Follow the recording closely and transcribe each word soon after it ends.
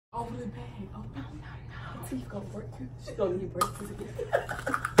Hold the bag. Oh, no. She's gonna work. She's gonna need braces again.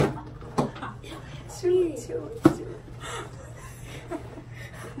 Shoot.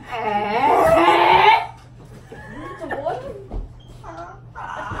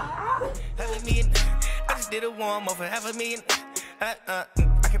 I just did a warm up for $500,000. I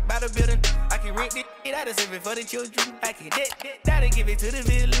can buy the building, I can rent it, I just save it for the children. I can that'll give it to the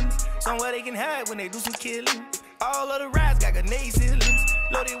villains. Somewhere they can hide when they do some killing. All of the rides got grenade ceilings.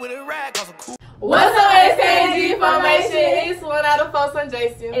 Loaded with a ride, cause a cool. What's up, S.K.A.G formation? It's 1 out of 4 Son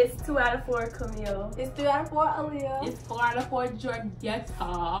Jason. It's 2 out of 4 Camille. It's 3 out of 4 Aaliyah. It's 4 out of 4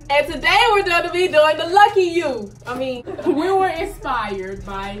 Georgetta. And today we're going to be doing the Lucky You. We were inspired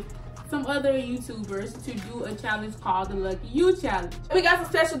by some other YouTubers to do a challenge called the Lucky You Challenge. We got some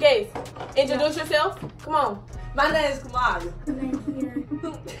special guests. Introduce yourself. Come on. My name is Kamala.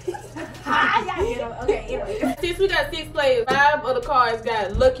 Okay, anyway. Since we got 6 players, 5 of the cards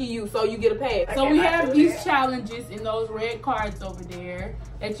got Lucky You, so you get a pass. So we have these challenges in those red cards over there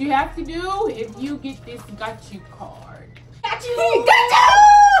that you have to do if you get this Got You card. Got you!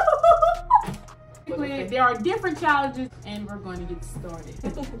 There are different challenges and we're going to get started.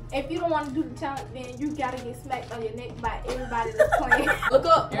 If you don't want to do the challenge, then you gotta get smacked on your neck by everybody that's playing. Look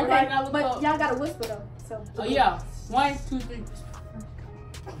up. Everybody now look but up. y'all gotta whisper though. So. Oh yeah. 1, 2, 3.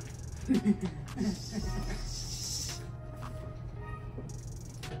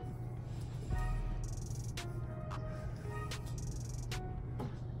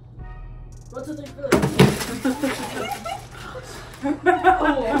 One, two, three, four.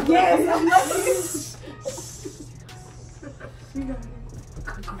 Oh, yes, I'm lucky. You got it.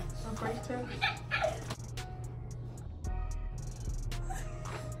 So great job.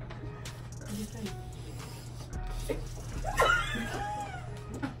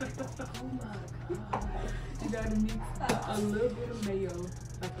 You gotta mix a little bit of mayo,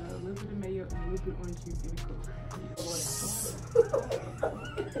 like a little bit of mayo and a little bit of orange juice in the cook.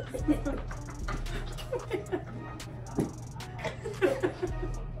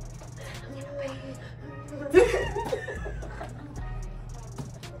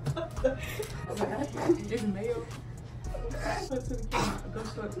 It's mayo. Show it to the camera. Go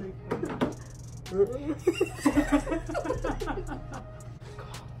show it to the camera.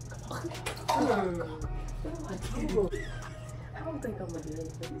 I don't think I'm gonna do it.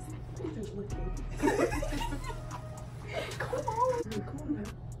 He's just looking. Come on now.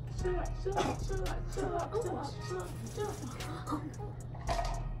 Shut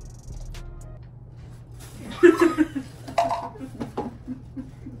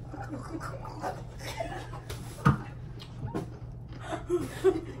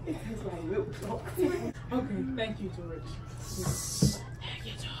Okay, thank you, George. Thank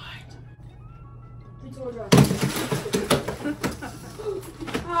you, George.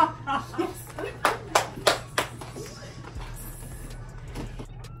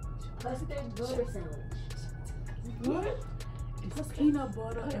 Let's get butter sandwich. What? It's peanut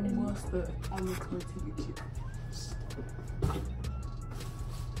butter and mustard on the tortilla chips.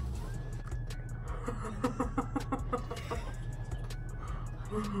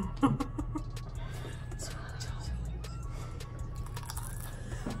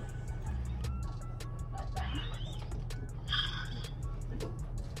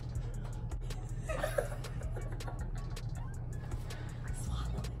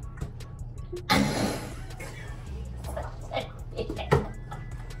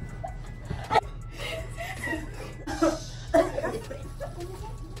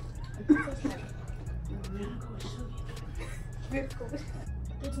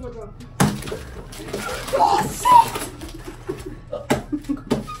 Get to my drum. Oh, shit!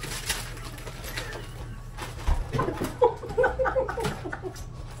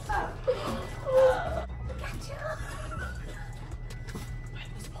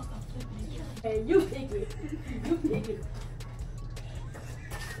 Hey, you pick it. You pick it.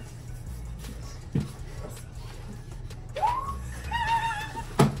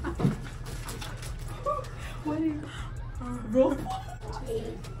 What is roll?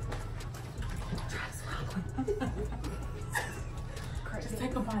 Just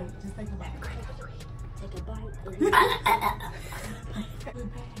take a bite. Just take a bite. Take a bite. The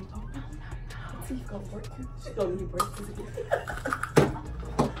bag. Oh, no. She's gonna work. She's gonna need braces again.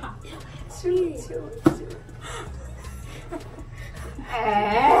 Shoot.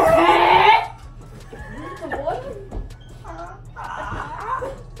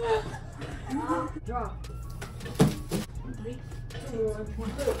 Draw. 3, 2,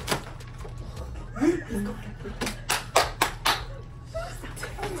 1, go. I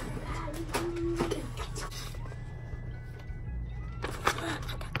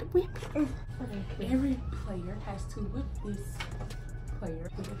got the whip. Every player has to whip this player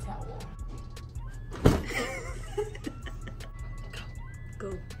with a towel. Go.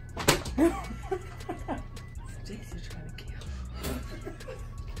 Jason's trying to kill.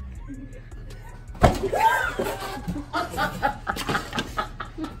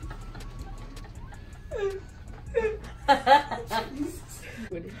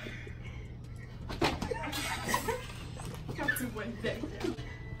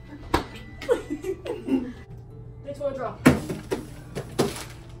 They to a draw.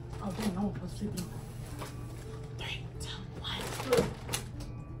 Oh, damn, I was sleeping. 3, 2, 1.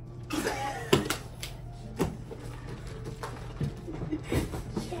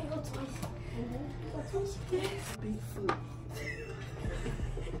 Big foot.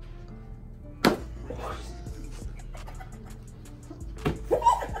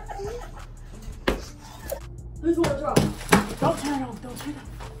 They to a draw. Don't turn off, don't turn off.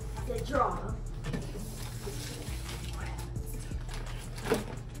 They draw.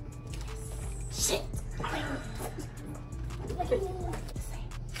 Shit.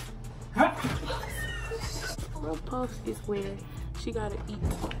 Real puffs is where she gotta eat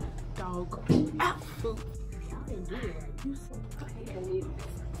dog food. Y'all ain't do it right. You so tired.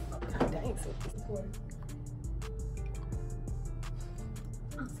 God dang, so this is what.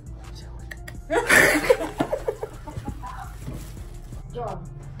 Draw.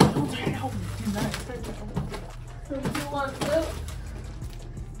 Don't turn off. Do not turn off. You want to flip?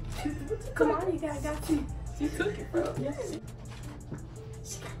 Come on, you got you. She took it, bro. Yes.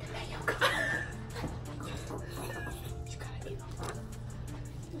 She got the mayo card.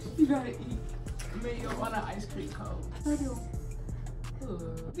 You gotta eat mayo on an ice cream cone.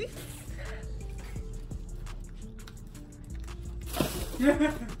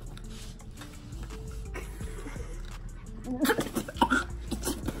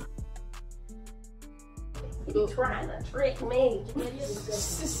 You trying to trick me.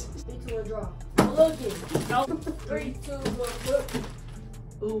 They to a draw. Look it. No. 3, 2, 1, flip.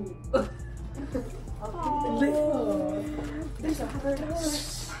 Ooh. There's a $100.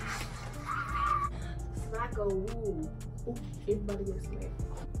 Smack a woo. Everybody gets smacked.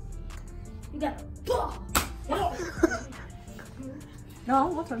 You got a ball. No, I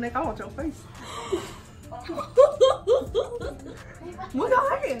don't want your neck. I want your face. Move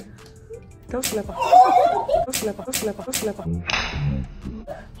your hand. Don't slip her. Don't slip her. Don't slip her. Don't slip her.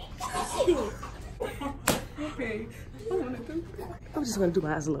 Okay. I'm just gonna do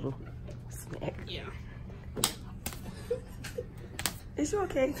my eyes a little smack. Yeah. Is you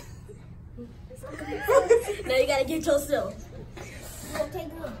okay? Now you gotta get yourself. Okay,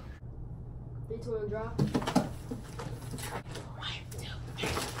 good. 3, 2, 1, draw. 1, 2, 3.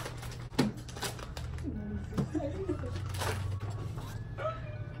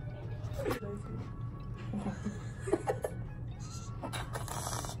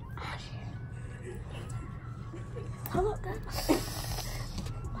 Hello,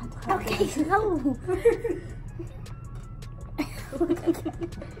 okay, no.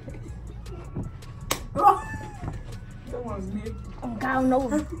 That one's Nick. Oh, God, no.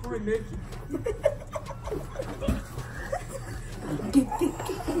 Poor Nicky.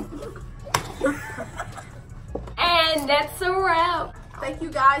 And that's a wrap. Thank you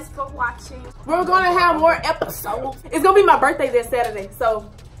guys for watching. We're gonna have more episodes. It's gonna be my birthday this Saturday,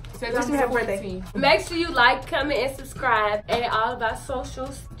 so wish me happy birthday. Make sure you like, comment, and subscribe, and all of our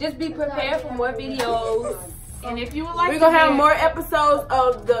socials. Just be prepared for more videos. And if you would like We're gonna have more episodes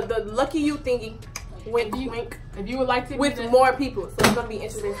of the Lucky You thingy. Wink, wink. If you would like to With more people, so it's gonna be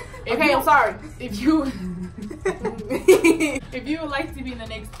interesting. Okay, I'm sorry. If you if you would like to be in the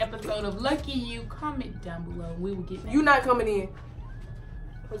next episode of Lucky You, comment down below. We will get back. You not coming in.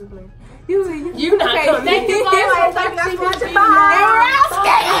 You not okay, coming thank in. you guys for watching.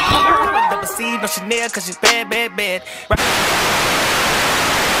 Never see no Chanel cause she's bad, bad, bad.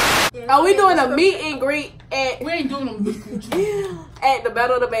 Are we doing a meet and greet at We ain't doing them. at the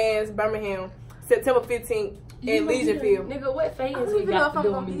Battle of the Bands, Birmingham, September 15th at Legion Field? Nigga, what fans I don't we even know got if to I'm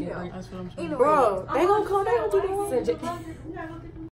do gonna me? be there. That's what I'm saying. Bro, they gonna come down to the Send it.